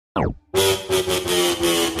Hey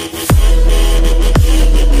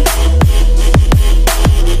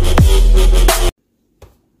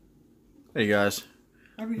guys,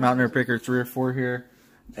 Mountaineer Picker 304 here,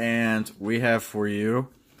 and we have for you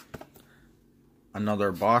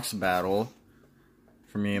another box battle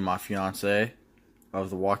for me and my fiance of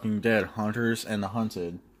The Walking Dead: Hunters and the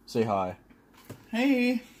Hunted. Say hi.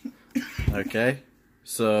 Hey. Okay,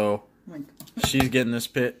 so she's getting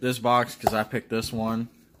this box because I picked this one.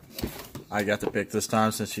 I got to pick this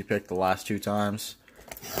time since she picked the last two times.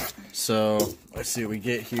 So let's see what we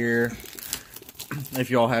get here. If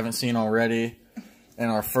y'all haven't seen already, in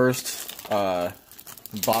our first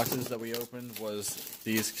boxes that we opened was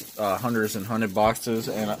these Hunters and Hunted boxes,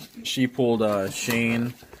 and she pulled a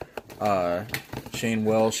Shane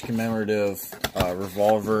Welsh commemorative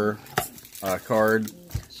revolver card,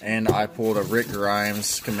 and I pulled a Rick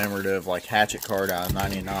Grimes commemorative hatchet card out of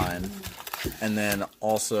 99. And then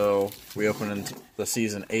also we opened the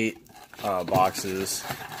season 8 boxes,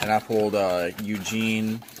 and I pulled a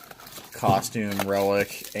Eugene costume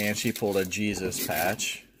relic, and she pulled a Jesus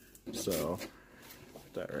patch. So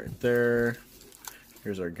put that right there.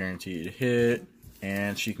 Here's our guaranteed hit,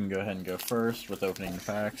 and she can go ahead and go first with opening the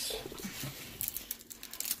packs.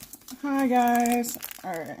 Hi guys.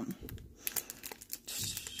 Alright.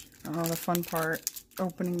 Oh, the fun part,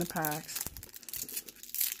 opening the packs.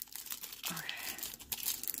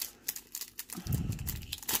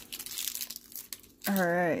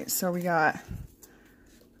 Alright, so we got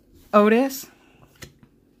Otis,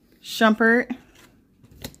 Shumpert,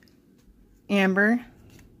 Amber,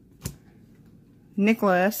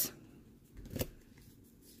 Nicholas,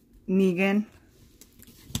 Negan,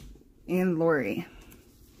 and Lori.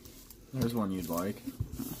 There's one you'd like.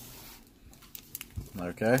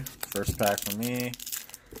 Okay, first pack for me.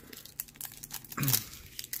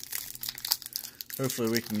 Hopefully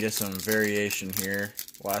we can get some variation here.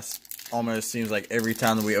 Almost seems like every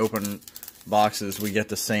time that we open boxes we get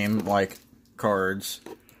the same cards.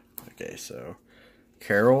 Okay, so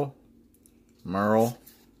Carol, Merle,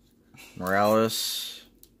 Morales,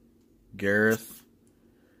 Gareth,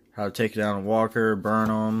 How to Take Down a Walker,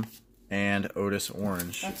 Burnham, and Otis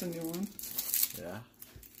Orange. That's a new one. Yeah.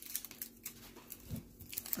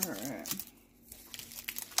 Alright.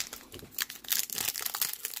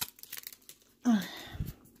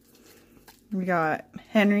 We got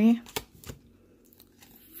Henry,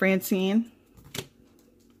 Francine,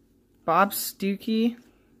 Bob Stuckey,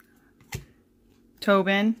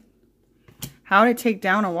 Tobin, How to Take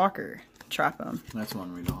Down a Walker, Trap 'em. That's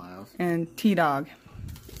one we don't have. And T-Dog.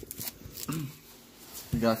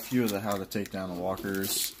 We got a few of the How to Take Down the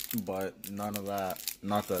Walkers, but none of that,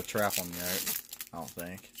 not the Trap 'em yet, I don't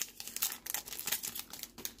think.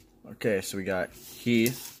 Okay, so we got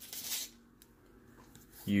Heath,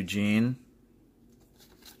 Eugene,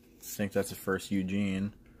 I think that's the first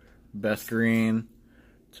Eugene, Beth Green,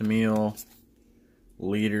 Tamil,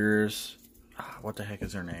 Leaders, what the heck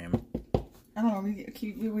is her name? I don't know, we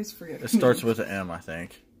always forget. It starts with an M, I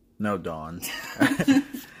think. No, Dawn.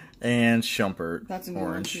 And Shumpert. That's a new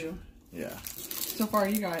Orange. one too. Yeah. So far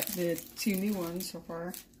you got the 2 new ones so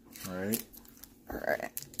far. Right.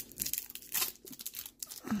 Alright.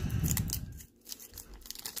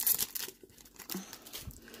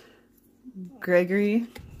 Gregory,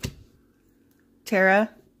 Tara,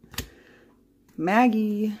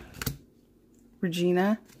 Maggie,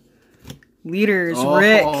 Regina, Leaders,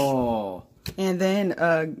 Rick, and then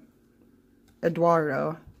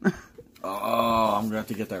Eduardo. Oh, I'm going to have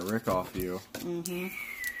to get that Rick off you. Mm-hmm.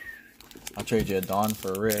 I'll trade you a Dawn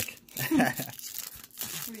for a Rick.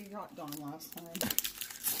 We got Dawn last time.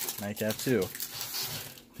 Night Cap 2.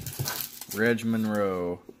 Reg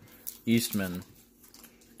Monroe, Eastman,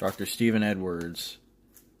 Dr. Stephen Edwards,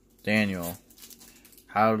 Daniel,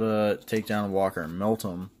 How to Take Down a Walker,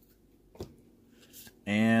 Melton,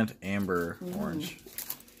 and Amber Orange.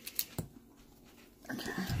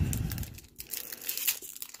 Okay.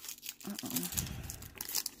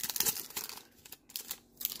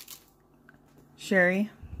 Sherry,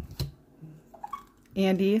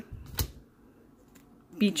 Andy,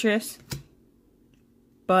 Beatrice,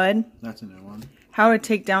 Bud. That's a new one. How to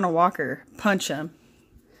Take Down a Walker, Punch Him.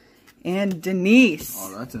 And Denise.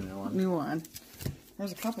 Oh, that's a new one. New one.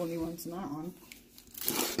 There's a couple new ones in that one.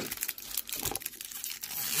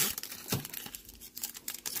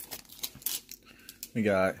 We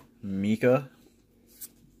got Mika.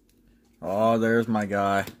 Oh, there's my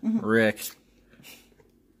guy, Rick.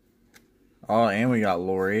 Oh, and we got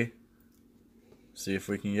Lori. See if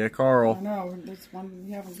we can get Carl. I know, there's one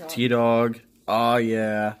we haven't got. T-Dog. Oh,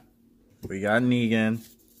 yeah. We got Negan.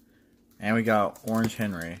 And we got Orange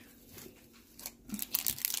Henry.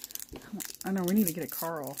 I know, we need to get a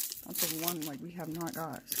Carl. That's the one, like, we have not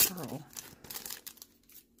got. Carl.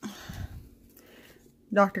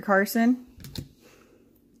 Dr. Carson.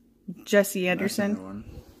 Jesse Anderson.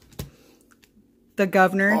 The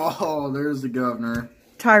Governor. Oh, there's the Governor.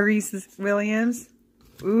 Tyrese Williams.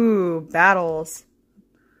 Ooh, Battles.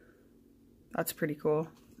 That's pretty cool.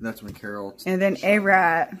 That's when Carol. And then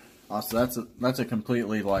A-Rat. Oh, so that's a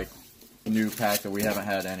completely like new pack that we haven't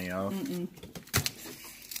had any of.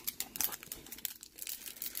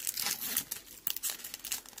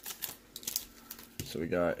 So we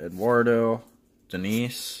got Eduardo,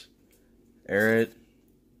 Denise, Eric,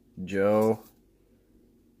 Joe.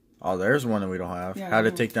 Oh, there's one that we don't have. Yeah, How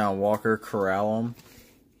to Take Down Walker, Corral 'em,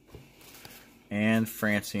 and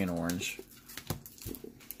Francine Orange.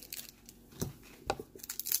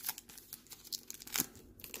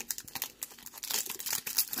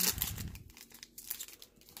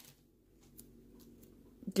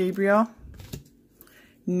 Gabriel.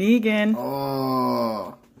 Negan.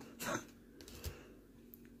 Oh.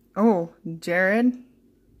 Oh, Jared.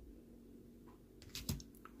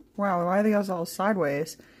 Wow, why are they all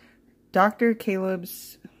sideways? Dr.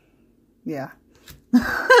 Caleb's... Yeah.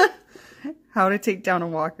 How to Take Down a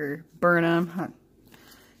Walker. Burnham.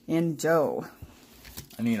 And Joe.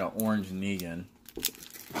 I need an orange Negan.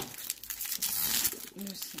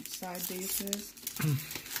 There's some side bases.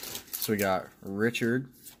 So we got Richard.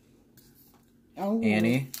 Oh.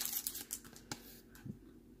 Annie.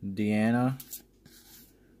 Deanna.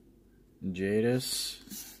 Jadis.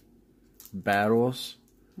 Battles.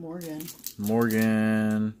 Morgan.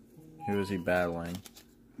 Who is he battling?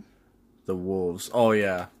 The Wolves. Oh,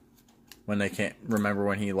 yeah. When they can't remember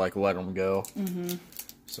when he, like, let them go.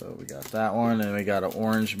 So we got that one, and we got an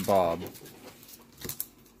orange Bob.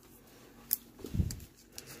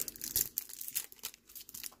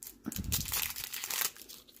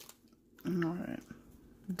 Alright.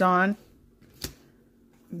 Dawn.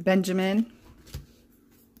 Benjamin.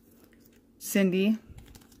 Cindy.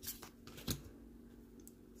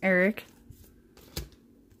 Eric.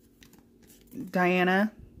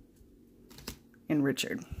 Diana. And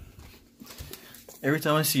Richard. Every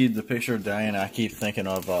time I see the picture of Diana, I keep thinking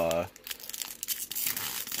of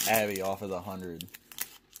Abby off of the 100.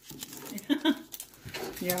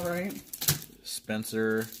 Yeah, right.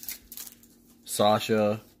 Spencer.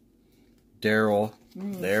 Sasha. Daryl.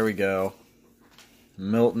 There we go.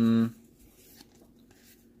 Milton.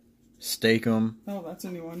 Stakem. Oh, that's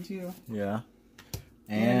a new one too. Yeah.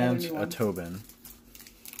 And new a one. Tobin.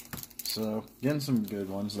 So, getting some good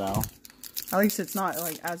ones now. At least it's not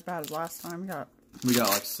like as bad as last time. We got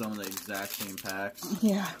like some of the exact same packs.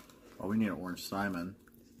 Yeah. Oh, we need an orange Simon.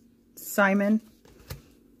 Simon.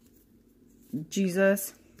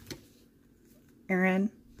 Jesus. Aaron.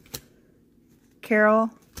 Carol.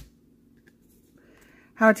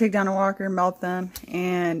 How to Take Down a Walker, Meltham,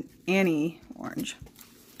 and Annie Orange.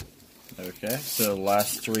 Okay, so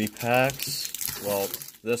last 3 packs. Well,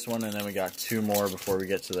 this one, and then we got 2 more before we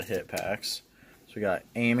get to the hit packs. So we got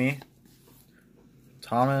Amy,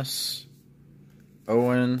 Thomas,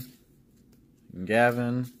 Owen,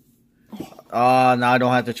 Gavin. Ah, now I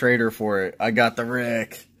don't have to trade her for it. I got the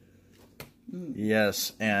Rick.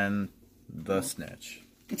 Yes, and the Snitch.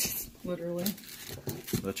 Literally.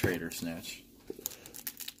 The Trader Snitch.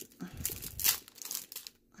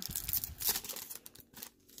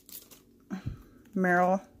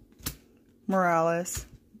 Meryl, Morales,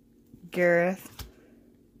 Gareth,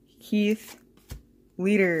 Keith,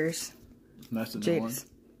 Leaders, That's a new one. James,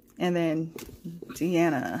 and then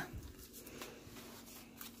Deanna.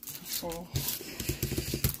 Oh.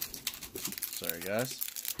 Sorry, guys.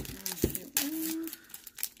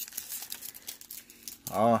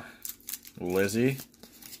 Oh, Lizzie,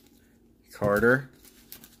 Carter,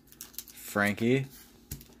 Frankie.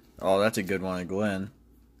 Oh, that's a good one, Glenn.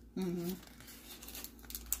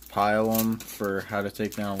 Pile 'em for How to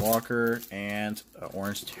Take Down Walker, and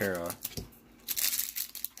Orange Terra.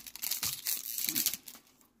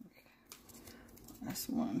 Last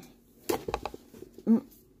one.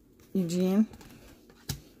 Eugene.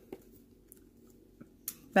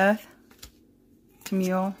 Beth.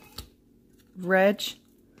 Camille. Reg.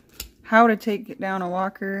 How to Take Down a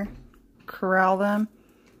Walker. Corral Them.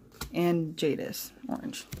 And Jadis.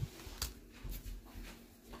 Orange.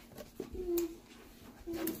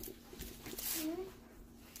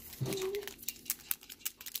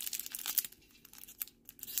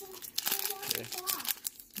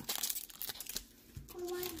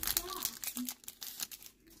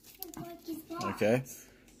 Okay,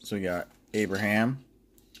 so we got Abraham,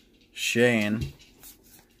 Shane,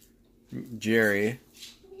 Jerry,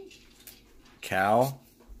 Cal,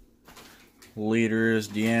 Leaders,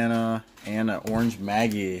 Deanna, Anna, Orange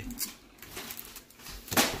Maggie.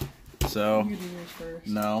 So, You do yours first.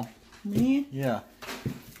 no. Me? Yeah.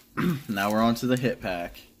 Now we're on to the hit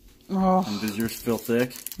pack. Oh. And does yours feel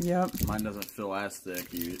thick? Yep. Mine doesn't feel as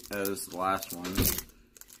thick as the last one.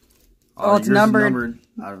 Oh, it's yours is numbered.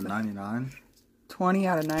 out of 99. 20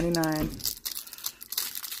 out of 99.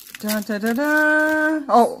 Da, da, da, da.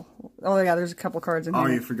 Oh, yeah, there's a couple cards in Oh,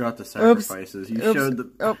 here. you forgot the sacrifices. You Oops. showed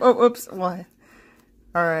the... Oops. What?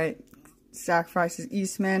 Alright. Sacrifices.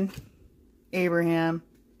 Eastman. Abraham.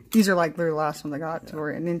 These are like the last ones I got. Yeah.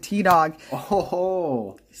 And then T-Dog.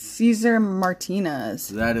 Oh, Cesar Martinez.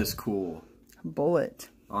 that is cool. Bullet.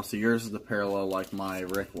 Oh, so yours is the parallel like my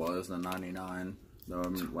Rick was, the 99. So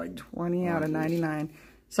I'm like 20 out of 99.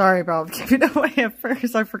 Sorry about giving it away at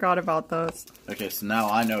first. I forgot about those. Okay, so now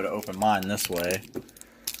I know to open mine this way.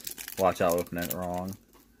 Watch, I'll open it wrong.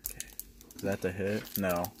 Okay. Is that the hit?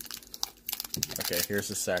 No. Okay, here's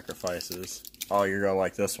the sacrifices. Oh, you're gonna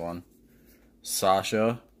like this one.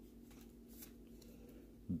 Sasha.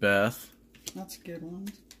 Beth. That's a good one.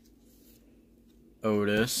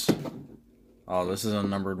 Otis. Oh, this is a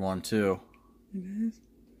numbered one too. It is?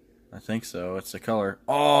 I think so. It's the color.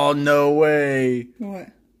 Oh, no way. What?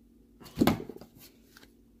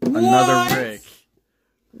 Another Rick.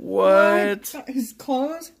 What? His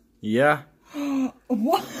clothes? Yeah.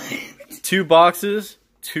 What? 2 boxes,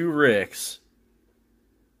 2 Ricks.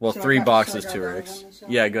 Well, Should I 3 grab- boxes, should I 2 grab the Ricks. other one,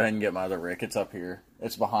 Michelle? Yeah, go ahead and get my other Rick. It's up here.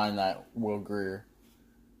 It's behind that Will Greer.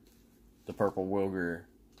 The purple Will Greer.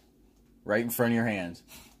 Right in front of your hands.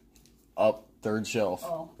 Up, 3rd shelf.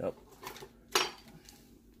 Oh. Yep.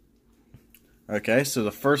 Okay, so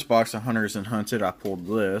the first box of Hunters and Hunted, I pulled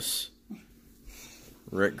this.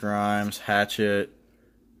 Rick Grimes, Hatchet,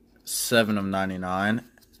 7 of 99.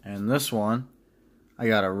 And this one, I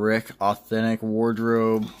got a Rick Authentic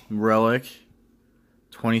Wardrobe Relic,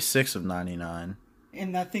 26 of 99.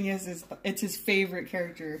 And the thing is it's his favorite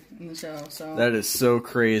character in the show, so... That is so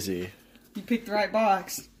crazy. You picked the right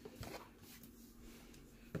box.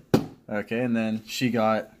 Okay, and then she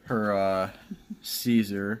got her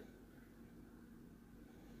Caesar.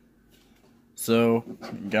 So,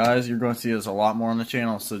 guys, you're going to see us a lot more on the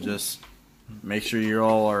channel, so just make sure you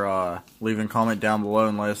all are leaving a comment down below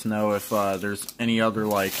and let us know if there's any other,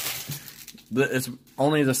 like... It's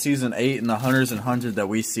only the Season 8 and the Hunters and Hunted that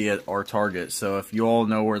we see at our target, so if you all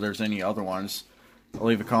know where there's any other ones,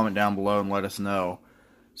 leave a comment down below and let us know.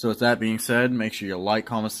 So with that being said, make sure you like,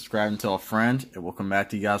 comment, subscribe, and tell a friend, and we'll come back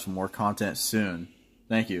to you guys with more content soon.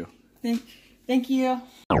 Thank you. Thank you.